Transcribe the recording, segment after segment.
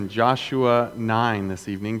Joshua 9 this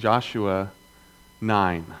evening. Joshua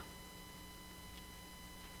 9.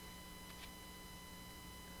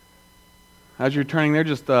 As you're turning there,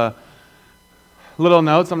 just little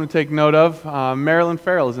notes I'm going to take note of. Marilyn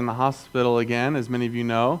Farrell is in the hospital again, as many of you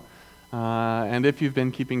know. And if you've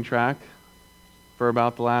been keeping track, for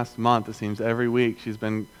about the last month, it seems every week she's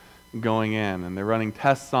been going in. And they're running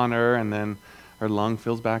tests on her, and then her lung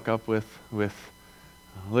fills back up with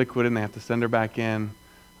liquid, and they have to send her back in.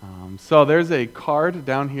 So there's a card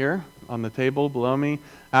down here on the table below me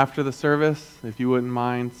after the service. If you wouldn't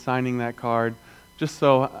mind signing that card, just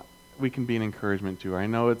so we can be an encouragement to her. I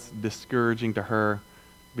know it's discouraging to her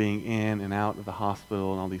being in and out of the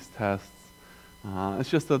hospital and all these tests. It's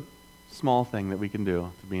just a small thing that we can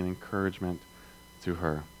do to be an encouragement to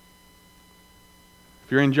her.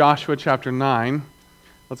 If you're in Joshua chapter 9,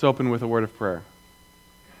 let's open with a word of prayer.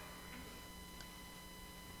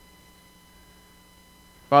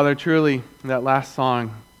 Father, truly, that last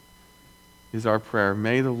song is our prayer.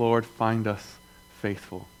 May the Lord find us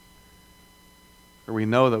faithful. For we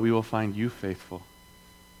know that we will find you faithful.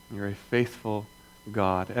 You're a faithful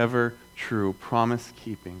God, ever true,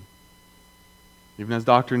 promise-keeping. Even as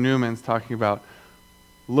Dr. Newman's talking about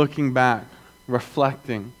looking back,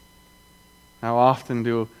 reflecting, how often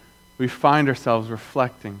do we find ourselves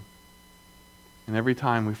reflecting? And every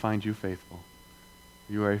time we find you faithful.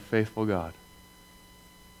 You are a faithful God.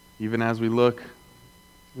 Even as we look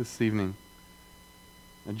this evening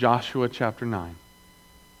at Joshua chapter 9,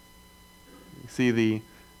 you see the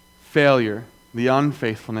failure, the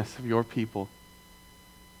unfaithfulness of your people,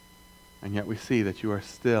 and yet we see that you are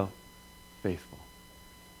still faithful.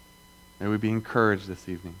 May we be encouraged this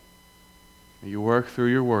evening. May you work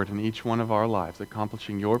through your word in each one of our lives,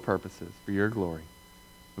 accomplishing your purposes for your glory.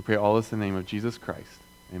 We pray all this in the name of Jesus Christ.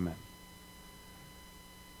 Amen.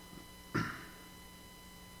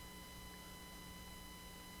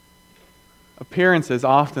 Appearances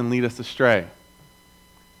often lead us astray. I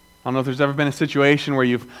don't know if there's ever been a situation where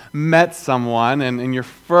you've met someone and your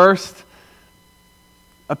first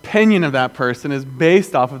opinion of that person is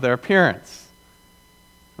based off of their appearance.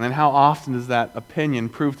 And then how often does that opinion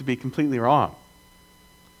prove to be completely wrong?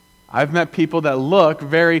 I've met people that look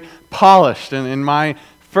very polished, and my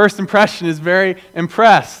first impression is very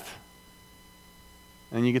impressed.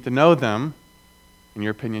 And you get to know them, and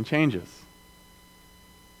your opinion changes.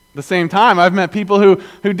 At the same time, I've met people who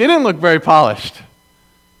didn't look very polished.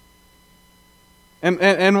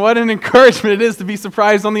 And what an encouragement it is to be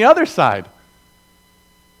surprised on the other side.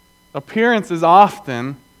 Appearances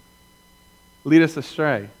often lead us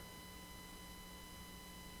astray.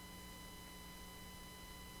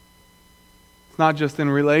 It's not just in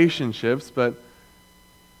relationships, but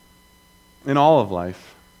in all of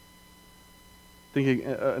life. I think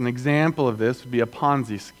an example of this would be a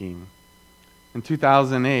Ponzi scheme. In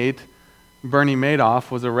 2008, Bernie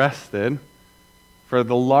Madoff was arrested for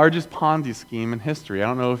the largest Ponzi scheme in history. I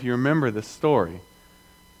don't know if you remember this story.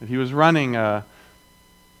 But he was running a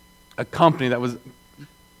company that was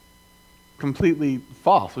completely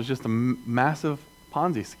false. It was just a massive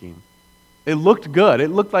Ponzi scheme. It looked good. It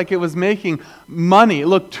looked like it was making money. It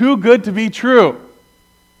looked too good to be true.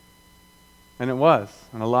 And it was.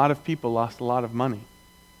 And a lot of people lost a lot of money.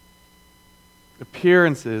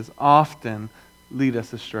 Appearances often lead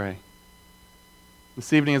us astray.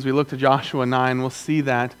 This evening, as we look to Joshua 9, we'll see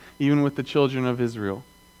that even with the children of Israel.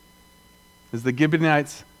 As the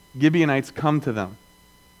Gibeonites come to them,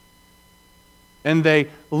 and they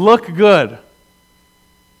look good.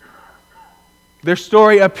 Their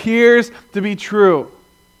story appears to be true.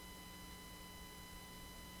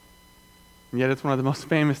 And yet it's one of the most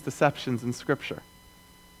famous deceptions in Scripture,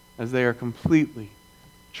 as they are completely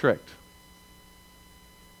tricked.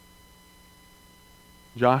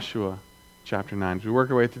 Joshua chapter 9. As we work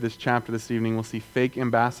our way through this chapter this evening, we'll see fake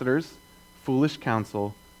ambassadors, foolish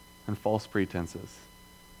counsel, and false pretenses.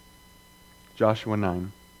 Joshua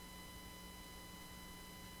 9.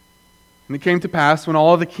 And it came to pass when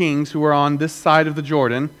all the kings who were on this side of the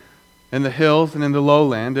Jordan, in the hills and in the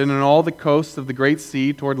lowland, and in all the coasts of the great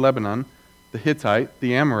sea toward Lebanon, the Hittite,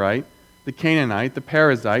 the Amorite, the Canaanite, the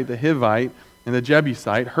Perizzite, the Hivite, and the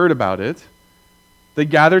Jebusite heard about it, they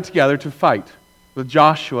gathered together to fight with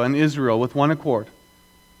Joshua and Israel with one accord.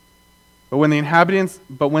 But when the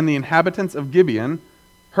inhabitants of Gibeon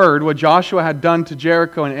heard what Joshua had done to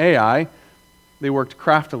Jericho and Ai, they worked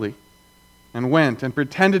craftily and went and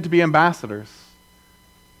pretended to be ambassadors.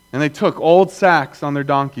 And they took old sacks on their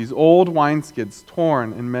donkeys, old wineskins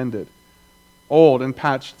torn and mended, old and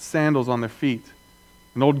patched sandals on their feet,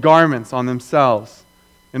 and old garments on themselves,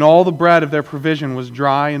 and all the bread of their provision was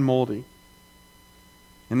dry and moldy.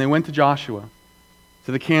 And they went to Joshua,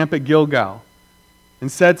 to the camp at Gilgal,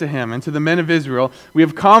 and said to him and to the men of Israel, "We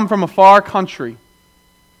have come from a far country.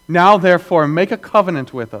 Now therefore make a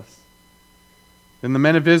covenant with us." Then the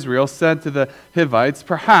men of Israel said to the Hivites,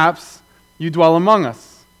 "Perhaps you dwell among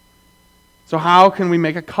us. So how can we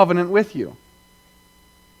make a covenant with you?"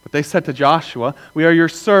 But they said to Joshua, "We are your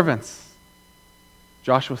servants."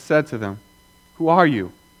 Joshua said to them, "Who are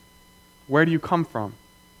you? Where do you come from?"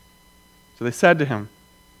 So they said to him,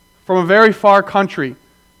 "From a very far country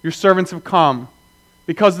your servants have come,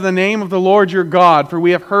 because of the name of the Lord your God, for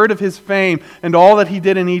we have heard of his fame and all that he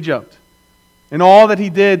did in Egypt, and all that he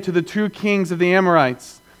did to the two kings of the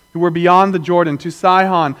Amorites, who were beyond the Jordan, to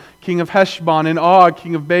Sihon, king of Heshbon, and Og,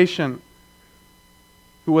 king of Bashan,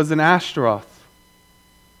 who was in Ashtaroth.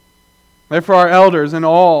 Therefore our elders and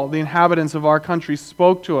all the inhabitants of our country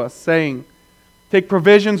spoke to us, saying, 'Take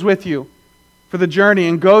provisions with you for the journey,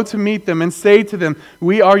 and go to meet them, and say to them,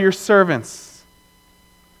 We are your servants.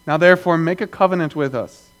 Now therefore make a covenant with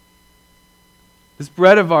us. This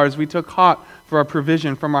bread of ours we took hot for our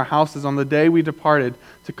provision from our houses on the day we departed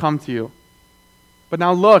to come to you. But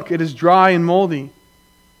now look, it is dry and moldy.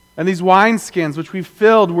 And these wineskins which we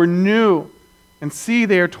filled were new, and see,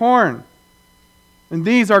 they are torn. And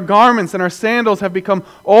these, our garments and our sandals, have become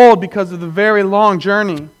old because of the very long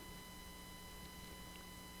journey.'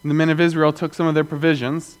 And the men of Israel took some of their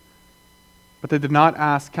provisions, but they did not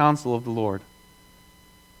ask counsel of the Lord.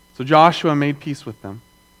 So Joshua made peace with them,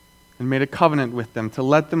 and made a covenant with them to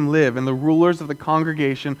let them live, and the rulers of the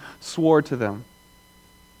congregation swore to them.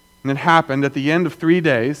 And it happened at the end of 3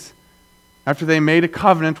 days, after they made a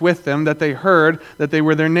covenant with them, that they heard that they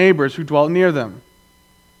were their neighbors who dwelt near them.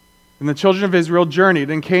 And the children of Israel journeyed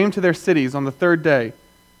and came to their cities on the 3rd day.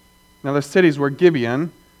 Now their cities were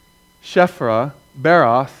Gibeon, Shephirah,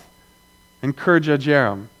 Beeroth, and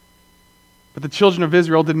Kirjath-jearim. But the children of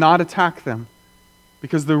Israel did not attack them,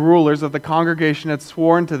 because the rulers of the congregation had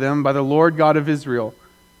sworn to them by the Lord God of Israel.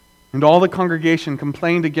 And all the congregation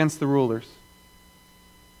complained against the rulers.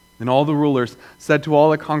 Then all the rulers said to all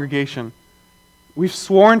the congregation, "We've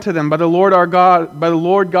sworn to them by the Lord our God, by the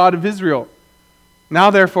Lord God of Israel. Now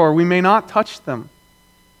therefore we may not touch them.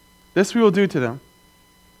 This we will do to them.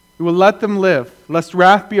 We will let them live, lest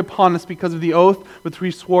wrath be upon us because of the oath which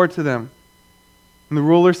we swore to them." And the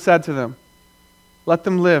rulers said to them, "Let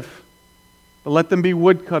them live, but let them be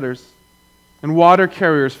woodcutters and water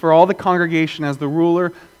carriers for all the congregation as the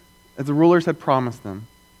rulers had promised them."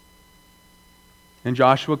 And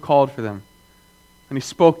Joshua called for them, and he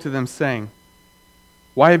spoke to them, saying,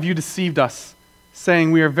 "Why have you deceived us,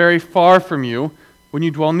 saying, 'We are very far from you,' when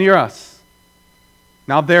you dwell near us?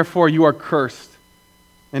 Now therefore you are cursed,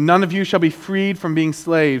 and none of you shall be freed from being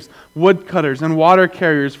slaves, woodcutters and water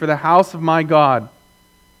carriers for the house of my God."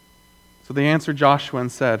 So they answered Joshua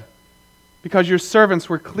and said, "Because your servants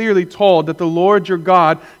were clearly told that the Lord your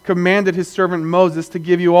God commanded his servant Moses to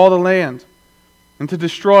give you all the land, and to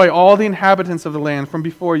destroy all the inhabitants of the land from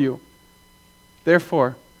before you.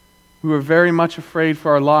 Therefore, we were very much afraid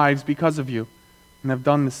for our lives because of you, and have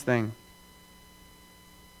done this thing.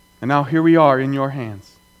 And now here we are in your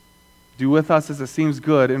hands. Do with us as it seems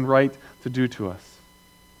good and right to do to us."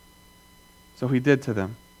 So he did to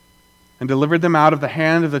them, and delivered them out of the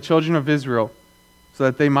hand of the children of Israel, so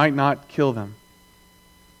that they might not kill them.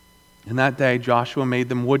 And that day Joshua made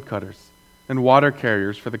them woodcutters and water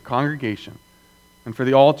carriers for the congregation, and for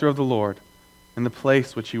the altar of the Lord, in the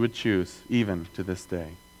place which he would choose, even to this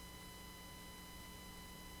day.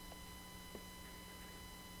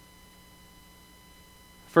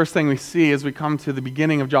 First thing we see as we come to the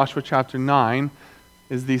beginning of Joshua chapter 9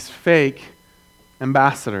 is these fake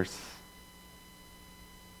ambassadors.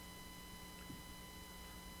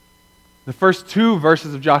 The first 2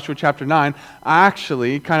 verses of Joshua chapter 9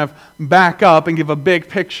 actually kind of back up and give a big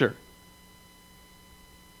picture.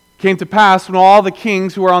 It came to pass when all the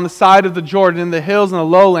kings who were on the side of the Jordan, in the hills and the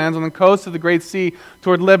lowlands, on the coast of the great sea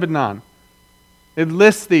toward Lebanon. It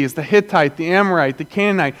lists these: the Hittite, the Amorite, the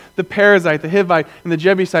Canaanite, the Perizzite, the Hivite, and the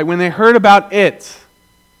Jebusite. When they heard about it,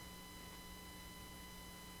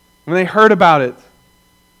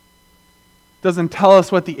 doesn't tell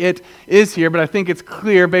us what the it is here, but I think it's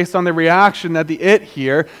clear based on the reaction that the it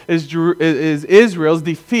here is Israel's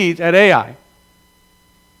defeat at Ai.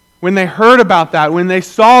 When they heard about that, when they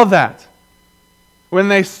saw that, when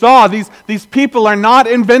they saw these people are not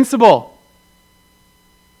invincible,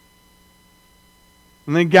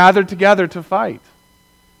 and they gathered together to fight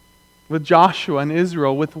with Joshua and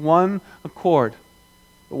Israel with one accord.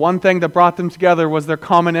 The one thing that brought them together was their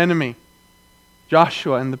common enemy,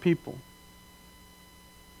 Joshua and the people.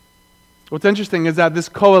 What's interesting is that this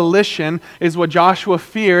coalition is what Joshua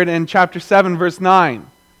feared in chapter 7, verse 9.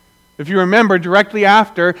 If you remember, directly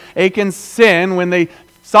after Achan's sin, when they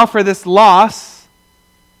suffer this loss,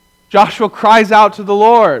 Joshua cries out to the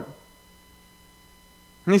Lord.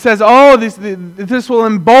 And he says, oh, this will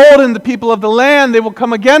embolden the people of the land. They will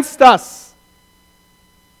come against us.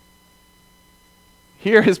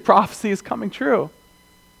 Here his prophecy is coming true.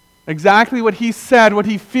 Exactly what he said, what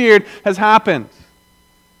he feared, has happened.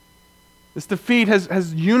 This defeat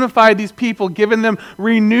has unified these people, given them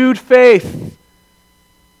renewed faith,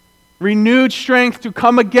 renewed strength to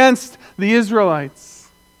come against the Israelites.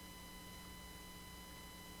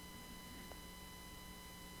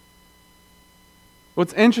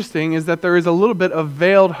 What's interesting is that there is a little bit of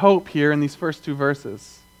veiled hope here in these first two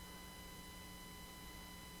verses.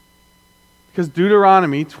 Because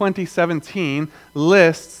Deuteronomy 20:17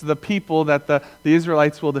 lists the people that the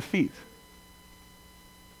Israelites will defeat.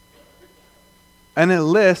 And it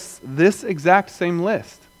lists this exact same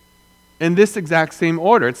list in this exact same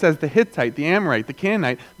order. It says the Hittite, the Amorite, the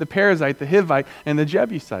Canaanite, the Perizzite, the Hivite, and the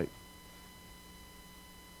Jebusite.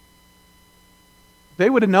 They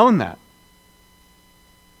would have known that.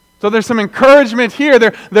 So there's some encouragement here.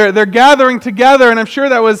 They're gathering together, and I'm sure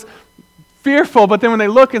that was fearful, but then when they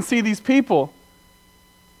look and see these people,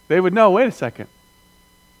 they would know, wait a second.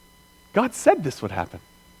 God said this would happen.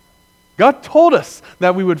 God told us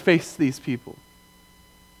that we would face these people.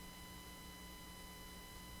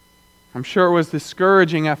 I'm sure it was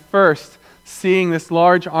discouraging at first seeing this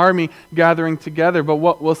large army gathering together, but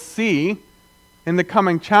what we'll see in the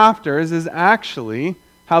coming chapters is actually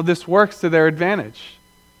how this works to their advantage.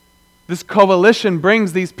 This coalition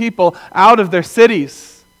brings these people out of their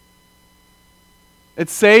cities. It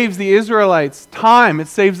saves the Israelites time. It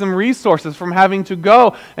saves them resources from having to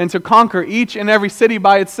go and to conquer each and every city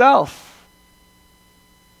by itself.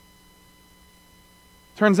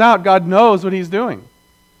 Turns out God knows what He's doing.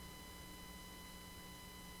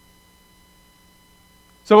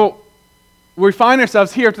 So we find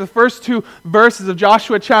ourselves here to the first two verses of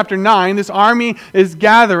Joshua chapter 9. This army is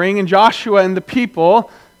gathering, and Joshua and the people.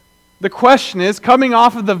 The question is, coming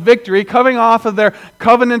off of the victory, coming off of their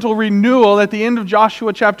covenantal renewal at the end of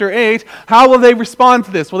Joshua chapter 8, how will they respond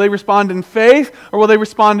to this? Will they respond in faith, or will they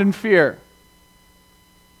respond in fear?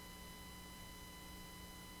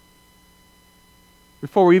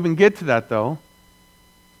 Before we even get to that, though,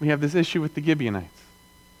 we have this issue with the Gibeonites.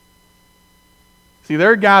 See,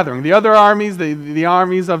 they're gathering. The other armies, the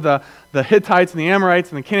armies of the Hittites and the Amorites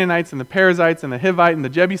and the Canaanites and the Perizzites and the Hivite and the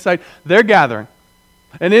Jebusite, they're gathering.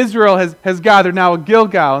 And Israel has gathered now at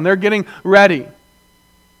Gilgal, and they're getting ready.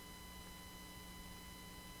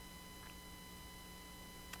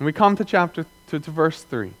 And we come to verse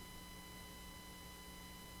 3.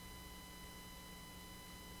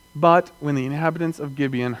 But when the inhabitants of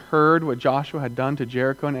Gibeon heard what Joshua had done to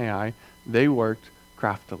Jericho and Ai, they worked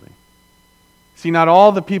craftily. See, not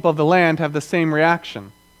all the people of the land have the same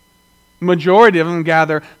reaction. The majority of them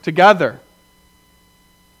gather together.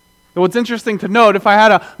 But what's interesting to note, if I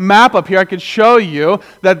had a map up here, I could show you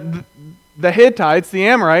that the Hittites, the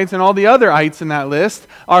Amorites, and all the other ites in that list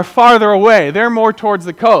are farther away. They're more towards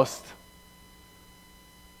the coast.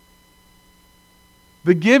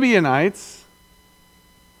 The Gibeonites,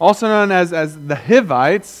 also known as the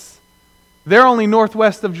Hivites, they're only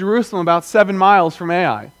northwest of Jerusalem, about 7 miles from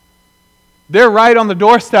Ai. They're right on the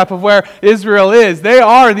doorstep of where Israel is. They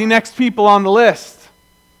are the next people on the list.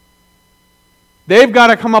 They've got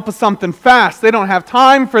to come up with something fast. They don't have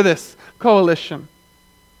time for this coalition.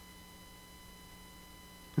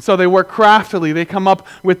 And so they work craftily. They come up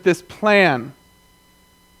with this plan.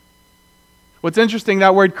 What's interesting,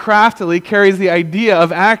 that word craftily carries the idea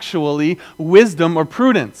of actually wisdom or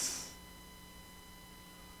prudence.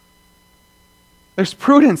 There's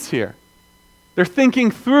prudence here. They're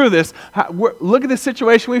thinking through this. Look at the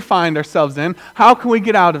situation we find ourselves in. How can we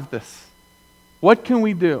get out of this? What can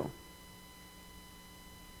we do?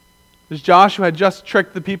 As Joshua had just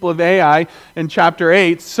tricked the people of Ai in chapter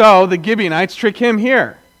 8, so the Gibeonites trick him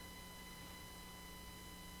here.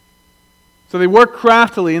 So they work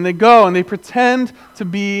craftily, and they go and they pretend to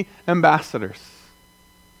be ambassadors.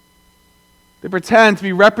 They pretend to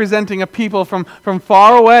be representing a people from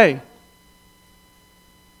far away.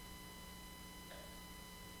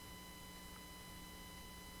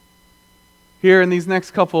 Here in these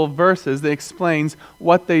next couple of verses, it explains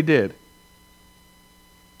what they did.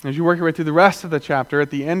 As you work your way through the rest of the chapter, at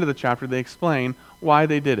the end of the chapter, they explain why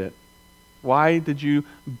they did it. Why did you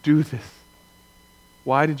do this?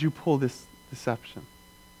 Why did you pull this deception?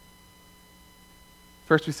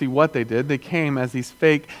 First, we see what they did. They came as these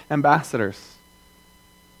fake ambassadors.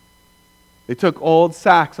 They took old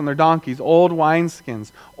sacks on their donkeys, old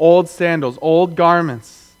wineskins, old sandals, old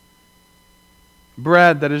garments,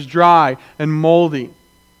 bread that is dry and moldy.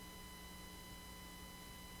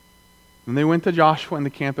 And they went to Joshua in the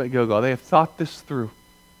camp at Gilgal. They have thought this through.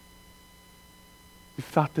 They've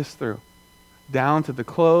thought this through. Down to the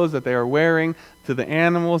clothes that they are wearing, to the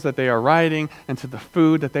animals that they are riding, and to the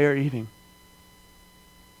food that they are eating.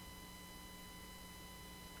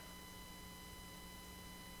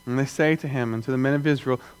 And they say to him and to the men of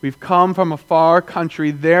Israel, we've come from a far country,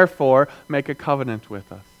 therefore make a covenant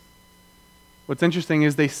with us. What's interesting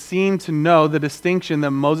is they seem to know the distinction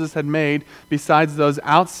that Moses had made besides those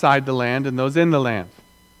outside the land and those in the land.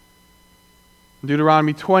 In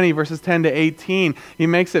Deuteronomy 20, verses 10 to 18, he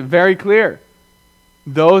makes it very clear.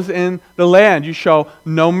 Those in the land, you show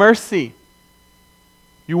no mercy.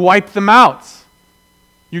 You wipe them out.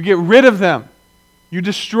 You get rid of them. You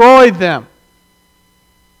destroy them.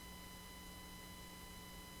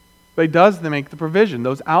 But he does make the provision.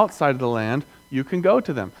 Those outside of the land, you can go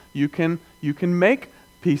to them. You can make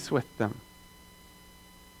peace with them.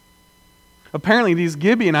 Apparently these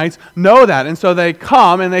Gibeonites know that, and so they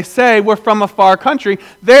come and they say, we're from a far country.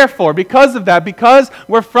 Therefore, because of that, because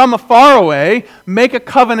we're from a far away, make a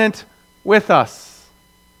covenant with us.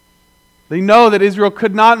 They know that Israel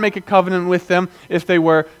could not make a covenant with them if they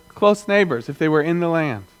were close neighbors, if they were in the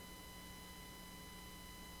land.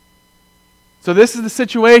 So this is the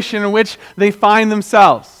situation in which they find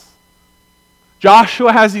themselves.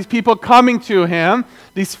 Joshua has these people coming to him,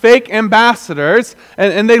 these fake ambassadors,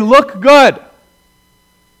 and they look good.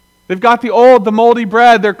 They've got the moldy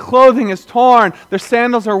bread, their clothing is torn, their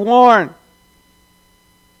sandals are worn.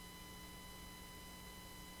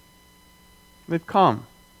 They've come.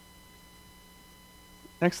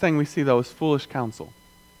 Next thing we see, though, is foolish counsel.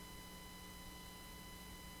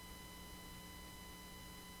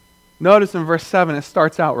 Notice in verse 7, it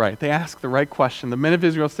starts out right. They ask the right question. The men of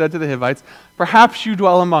Israel said to the Hivites, perhaps you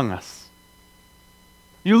dwell among us.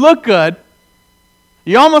 You look good.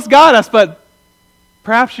 You almost got us, but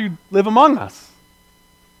perhaps you live among us.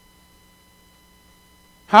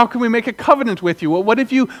 How can we make a covenant with you? What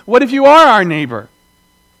if you are our neighbor?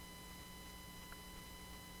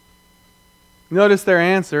 Notice their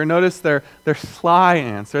answer. Notice their sly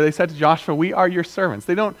answer. They said to Joshua, we are your servants.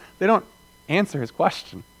 They don't answer his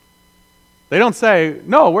question. They don't say,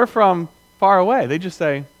 no, we're from far away. They just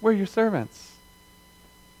say, we're your servants.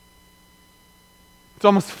 It's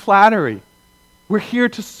almost flattery. We're here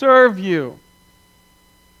to serve you.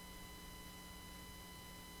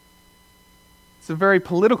 It's a very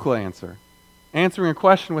political answer, answering a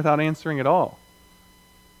question without answering at all.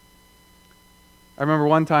 I remember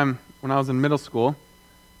one time when I was in middle school,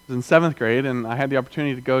 I was in 7th grade, and I had the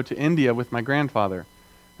opportunity to go to India with my grandfather.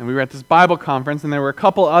 And we were at this Bible conference, and there were a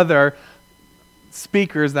couple other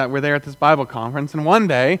speakers that were there at this Bible conference. And one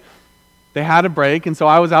day, they had a break, and so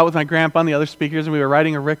I was out with my grandpa and the other speakers, and we were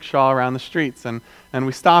riding a rickshaw around the streets. And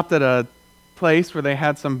we stopped at a place where they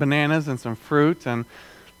had some bananas and some fruit, and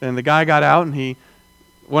the guy got out, and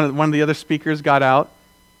one of the other speakers got out,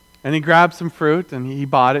 and he grabbed some fruit, and he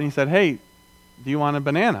bought it, and he said, hey, do you want a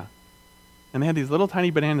banana? And they had these little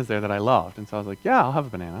tiny bananas there that I loved, and so I was like, yeah, I'll have a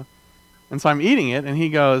banana. And so I'm eating it, and he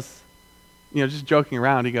goes, just joking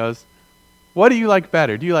around, he goes, what do you like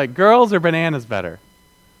better? Do you like girls or bananas better?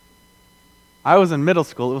 I was in middle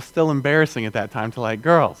school. It was still embarrassing at that time to like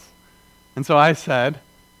girls. And so I said,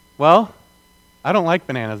 well, I don't like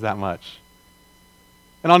bananas that much.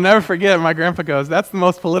 And I'll never forget, my grandpa goes, that's the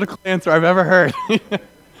most political answer I've ever heard.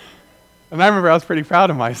 And I remember I was pretty proud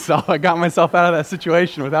of myself. I got myself out of that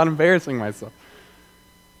situation without embarrassing myself.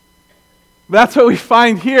 But that's what we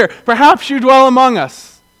find here. Perhaps you dwell among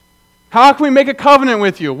us. How can we make a covenant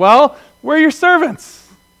with you? Well, we're your servants.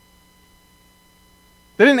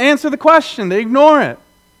 They didn't answer the question. They ignore it.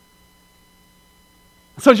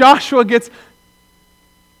 So Joshua gets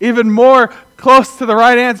even more close to the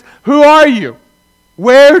right answer. Who are you?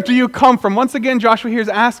 Where do you come from? Once again, Joshua here is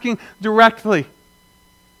asking directly.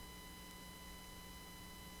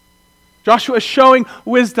 Joshua is showing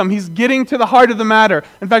wisdom. He's getting to the heart of the matter.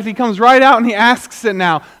 In fact, he comes right out and he asks it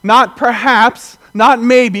now. Not perhaps, not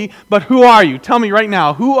maybe, but who are you? Tell me right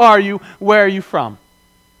now, who are you? Where are you from?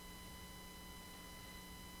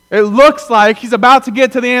 It looks like he's about to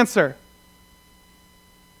get to the answer.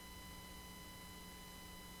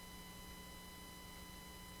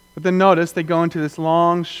 But then notice they go into this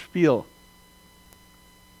long spiel.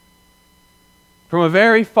 From a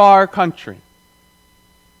very far country.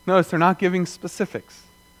 Notice they're not giving specifics.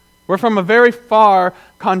 We're from a very far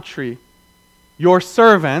country. Your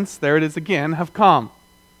servants, there it is again, have come.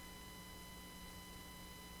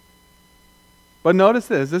 But notice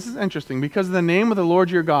this. This is interesting. Because of the name of the Lord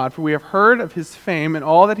your God, for we have heard of his fame and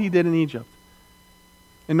all that he did in Egypt,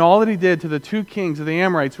 and all that he did to the two kings of the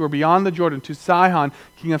Amorites who were beyond the Jordan, to Sihon,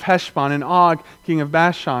 king of Heshbon, and Og, king of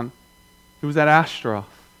Bashan, who was at Ashtaroth.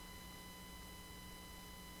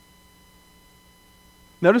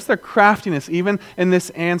 Notice their craftiness even in this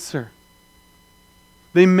answer.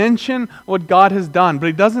 They mention what God has done,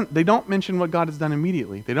 but they don't mention what God has done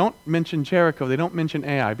immediately. They don't mention Jericho. They don't mention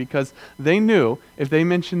Ai, because they knew if they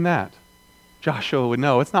mentioned that, Joshua would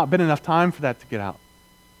know it's not been enough time for that to get out.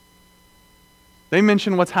 They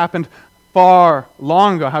mention what's happened far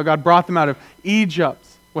long ago, how God brought them out of Egypt,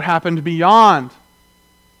 what happened beyond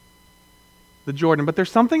the Jordan. But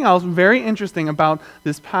there's something else very interesting about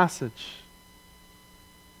this passage.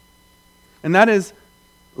 And that is,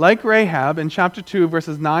 like Rahab in chapter 2,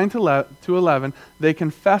 verses 9 to 11, they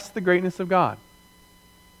confess the greatness of God.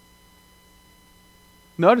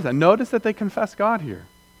 Notice that. Notice that they confess God here.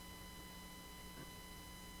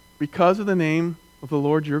 Because of the name of the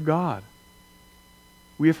Lord your God,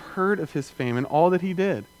 we have heard of his fame and all that he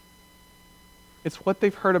did. It's what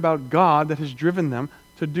they've heard about God that has driven them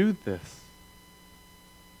to do this.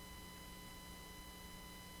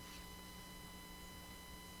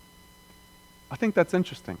 I think that's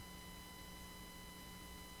interesting.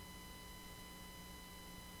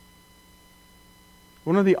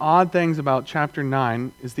 One of the odd things about chapter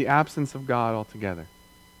 9 is the absence of God altogether.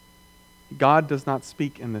 God does not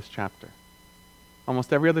speak in this chapter.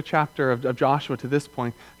 Almost every other chapter of Joshua to this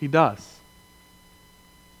point, he does.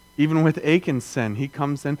 Even with Achan's sin, he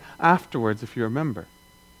comes in afterwards, if you remember.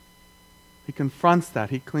 He confronts that.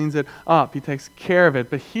 He cleans it up. He takes care of it.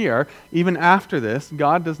 But here, even after this,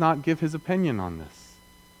 God does not give his opinion on this.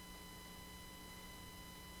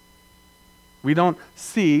 We don't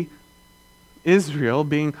see Israel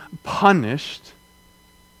being punished,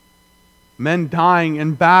 men dying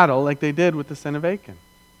in battle like they did with the sin of Achan.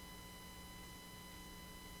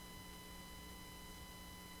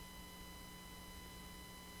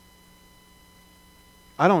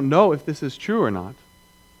 I don't know if this is true or not,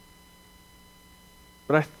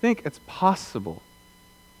 but I think it's possible.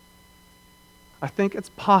 I think it's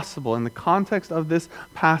possible in the context of this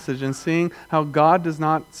passage and seeing how God does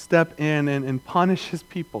not step in and punish his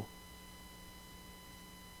people.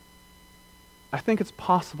 I think it's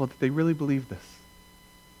possible that they really believe this.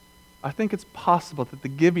 I think it's possible that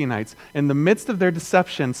the Gibeonites, in the midst of their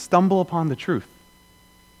deception, stumble upon the truth.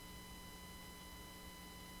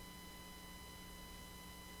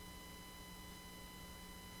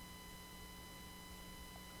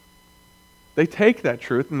 They take that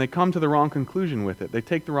truth and they come to the wrong conclusion with it. They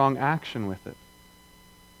take the wrong action with it.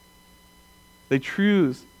 They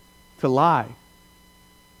choose to lie.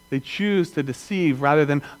 They choose to deceive rather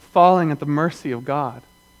than falling at the mercy of God.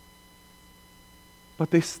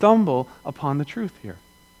 But they stumble upon the truth here.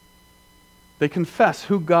 They confess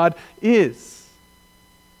who God is.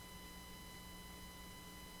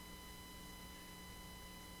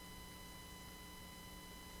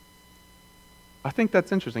 I think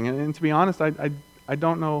that's interesting. And to be honest, I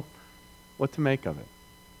don't know what to make of it.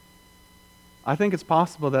 I think it's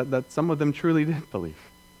possible that some of them truly did believe.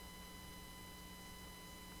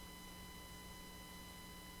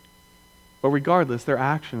 But regardless, their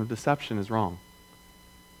action of deception is wrong.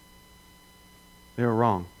 They were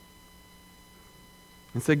wrong.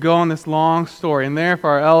 And so go on this long story. And therefore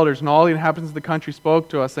our elders and all the inhabitants of the country spoke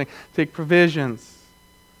to us, saying, take provisions.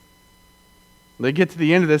 They get to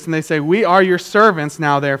the end of this and they say, we are your servants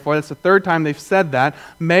now, therefore. That's the third time they've said that.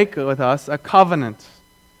 Make with us a covenant.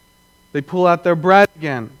 They pull out their bread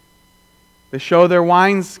again. They show their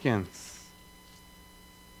wineskins.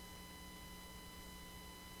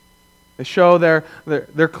 They show their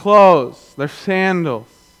clothes, their sandals.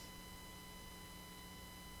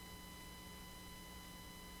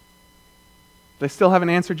 They still haven't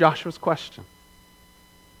answered Joshua's question.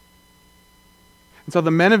 And so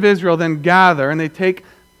the men of Israel then gather and they take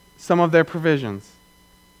some of their provisions.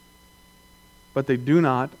 But they do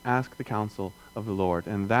not ask the counsel of the Lord.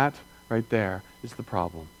 And that right there is the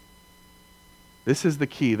problem. This is the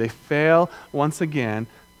key. They fail once again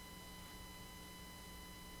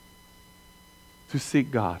to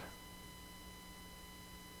seek God.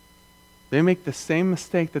 They make the same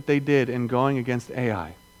mistake that they did in going against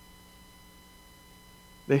Ai.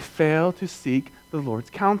 They fail to seek the Lord's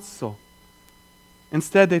counsel.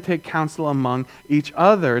 Instead, they take counsel among each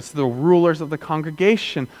other. It's the rulers of the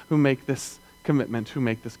congregation who make this commitment, who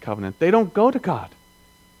make this covenant. They don't go to God.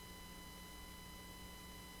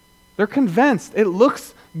 They're convinced. It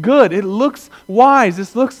looks good. It looks wise.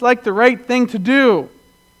 This looks like the right thing to do.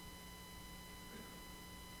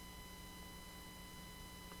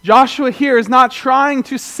 Joshua here is not trying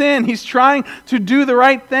to sin. He's trying to do the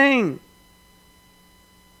right thing.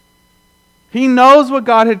 He knows what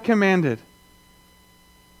God had commanded.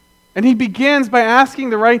 And he begins by asking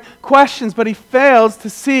the right questions, but he fails to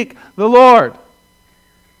seek the Lord.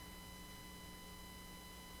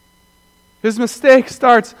 His mistake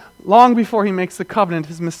starts long before he makes the covenant.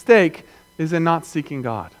 His mistake is in not seeking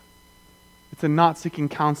God. It's in not seeking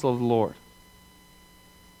counsel of the Lord.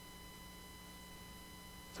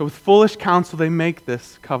 So with foolish counsel, they make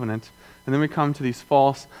this covenant. And then we come to these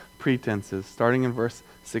false pretenses, starting in verse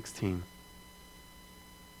 16.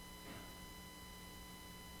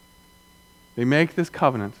 They make this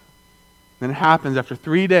covenant. Then it happens after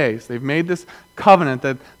 3 days. They've made this covenant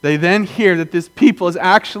that they then hear that this people is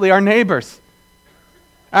actually our neighbors.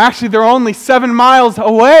 Actually, they're only 7 miles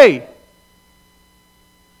away.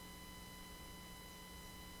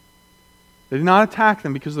 They did not attack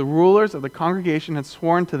them because the rulers of the congregation had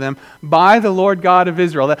sworn to them by the Lord God of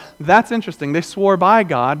Israel. That's interesting. They swore by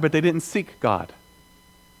God, but they didn't seek God.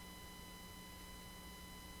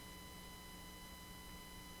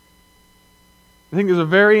 I think there's a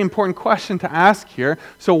very important question to ask here.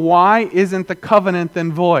 So why isn't the covenant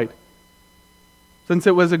then void? Since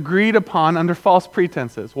it was agreed upon under false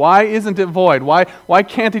pretenses. Why isn't it void? Why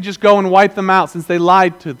can't he just go and wipe them out since they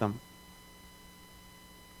lied to them?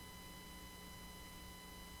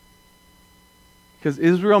 Because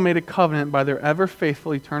Israel made a covenant by their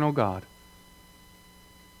ever-faithful, eternal God.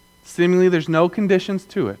 Seemingly there's no conditions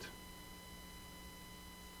to it.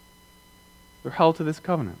 They're held to this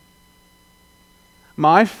covenant.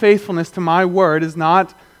 My faithfulness to my word is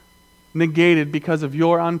not negated because of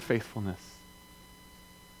your unfaithfulness.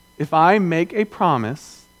 If I make a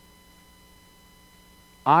promise,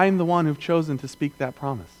 I'm the one who've chosen to speak that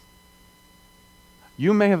promise.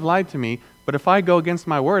 You may have lied to me, but if I go against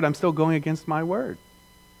my word, I'm still going against my word.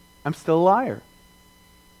 I'm still a liar.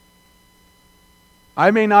 I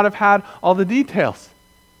may not have had all the details,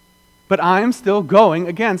 but I am still going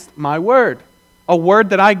against my word. A word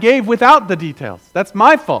that I gave without the details. That's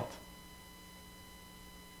my fault.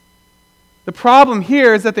 The problem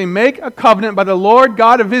here is that they make a covenant by the Lord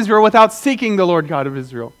God of Israel without seeking the Lord God of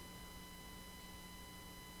Israel.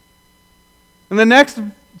 And the next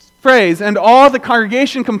phrase, and all the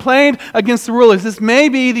congregation complained against the rulers. This may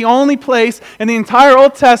be the only place in the entire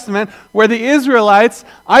Old Testament where the Israelites,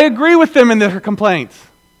 I agree with them in their complaints.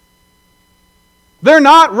 They're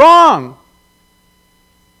not wrong.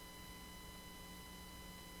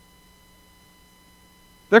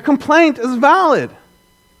 Their complaint is valid.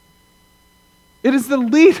 It is the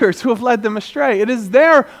leaders who have led them astray. It is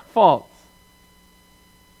their fault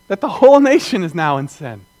that the whole nation is now in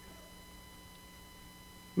sin.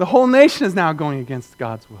 The whole nation is now going against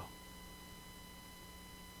God's will.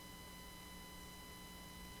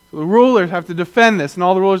 So the rulers have to defend this, and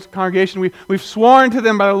all the rulers of the congregation, we've sworn to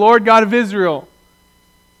them by the Lord God of Israel.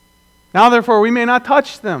 Now therefore we may not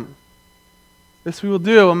touch them. This we will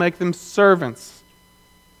do, we'll make them servants.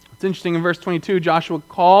 It's interesting, in verse 22, Joshua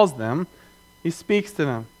calls them. He speaks to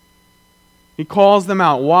them. He calls them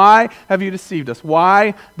out. Why have you deceived us?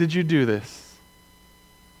 Why did you do this?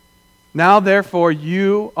 Now, therefore,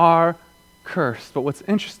 you are cursed. But what's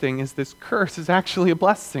interesting is this curse is actually a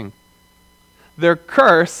blessing. Their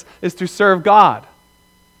curse is to serve God.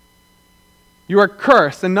 You are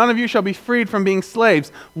cursed, and none of you shall be freed from being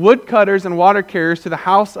slaves, woodcutters and water carriers to the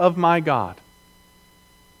house of my God.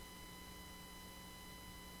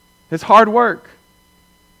 It's hard work.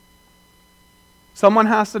 Someone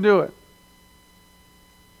has to do it.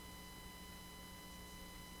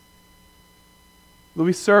 They'll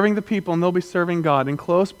be serving the people and they'll be serving God in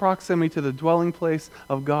close proximity to the dwelling place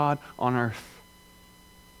of God on earth.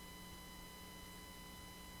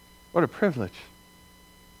 What a privilege.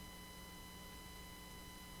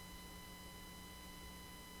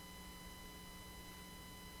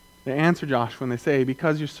 They answer Joshua when they say,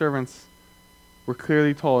 because your servants were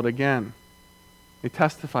clearly told again. They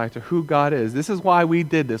testify to who God is. This is why we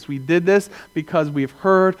did this. We did this because we've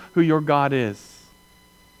heard who your God is.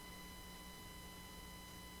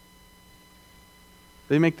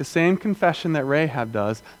 They make the same confession that Rahab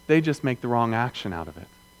does. They just make the wrong action out of it.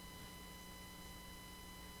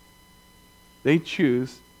 They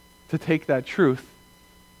choose to take that truth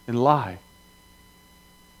and lie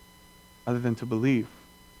other than to believe,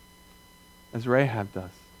 as Rahab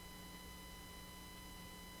does.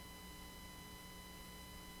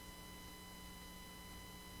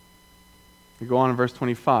 We go on in verse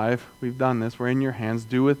 25. We've done this. We're in your hands.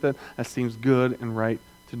 Do with it as seems good and right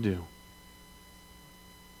to do.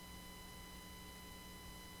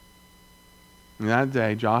 In that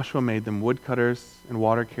day, Joshua made them woodcutters and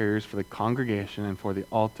water carriers for the congregation and for the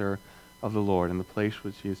altar of the Lord, in the place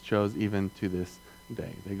which he has chose even to this day.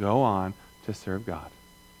 They go on to serve God.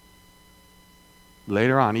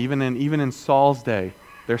 Later on, even in Saul's day,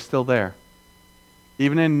 they're still there.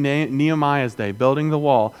 Even in Nehemiah's day, building the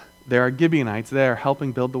wall, there are Gibeonites there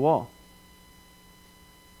helping build the wall.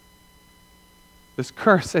 This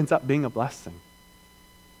curse ends up being a blessing.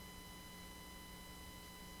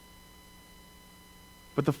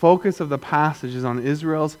 But the focus of the passage is on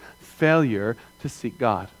Israel's failure to seek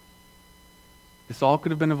God. This all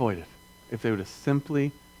could have been avoided if they would have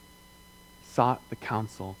simply sought the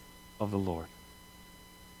counsel of the Lord.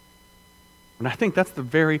 And I think that's the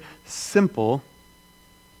very simple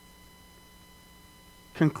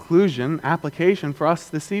conclusion, application for us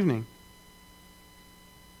this evening.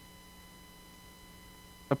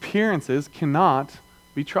 Appearances cannot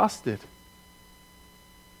be trusted.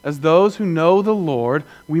 As those who know the Lord,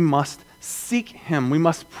 we must seek Him. We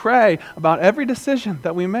must pray about every decision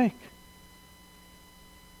that we make.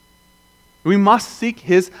 We must seek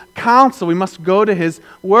His counsel. We must go to His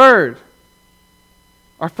Word.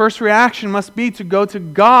 Our first reaction must be to go to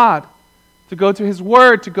God, to go to His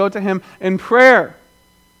Word, to go to Him in prayer,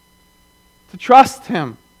 to trust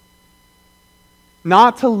Him,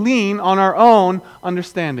 not to lean on our own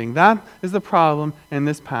understanding. That is the problem in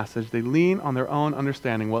this passage. They lean on their own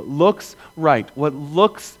understanding, what looks right, what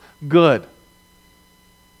looks good.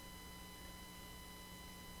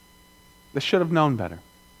 They should have known better.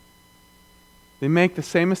 They make the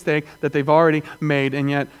same mistake that they've already made, and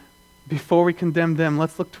yet, before we condemn them,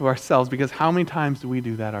 let's look to ourselves, because how many times do we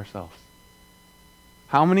do that ourselves?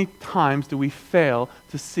 How many times do we fail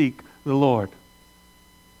to seek the Lord?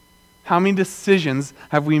 How many decisions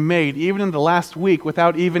have we made, even in the last week,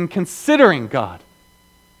 without even considering God?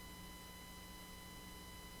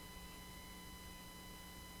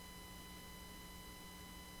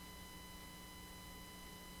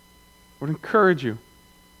 I would encourage you.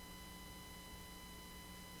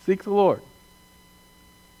 Seek the Lord.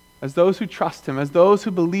 As those who trust Him, as those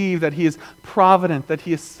who believe that He is provident, that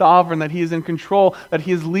He is sovereign, that He is in control, that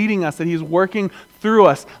He is leading us, that He is working through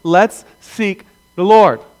us. Let's seek the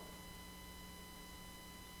Lord.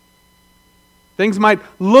 Things might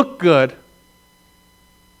look good,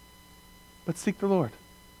 but seek the Lord.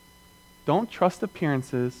 Don't trust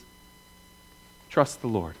appearances. Trust the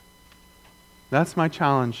Lord. That's my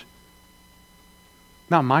challenge.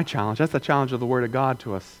 Not my challenge. That's the challenge of the Word of God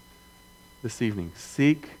to us this evening.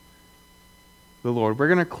 Seek the Lord. We're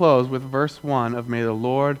going to close with verse 1 of May the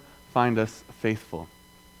Lord find us faithful.